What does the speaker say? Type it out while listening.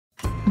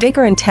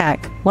Vigorun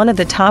Tech, one of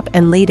the top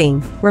and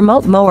leading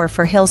remote mower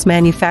for hills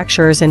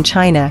manufacturers in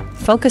China,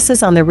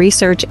 focuses on the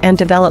research and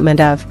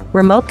development of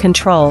remote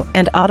control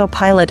and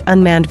autopilot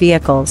unmanned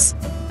vehicles.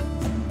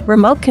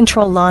 Remote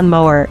control lawn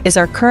mower is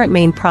our current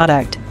main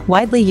product,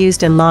 widely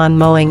used in lawn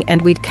mowing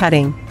and weed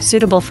cutting,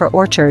 suitable for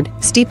orchard,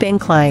 steep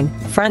incline,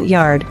 front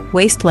yard,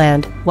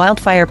 wasteland,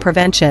 wildfire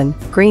prevention,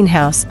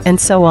 greenhouse,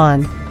 and so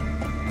on.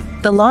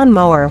 The lawn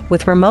mower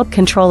with remote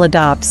control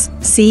adopts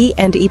C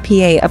and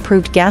EPA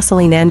approved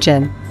gasoline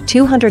engine,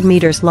 200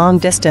 meters long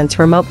distance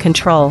remote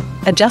control,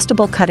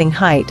 adjustable cutting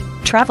height,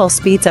 travel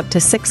speeds up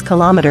to 6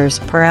 kilometers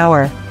per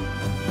hour.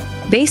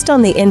 Based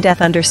on the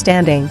in-depth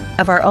understanding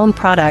of our own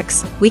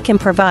products, we can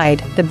provide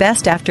the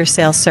best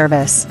after-sales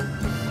service.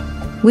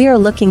 We are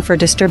looking for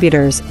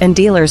distributors and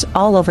dealers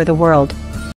all over the world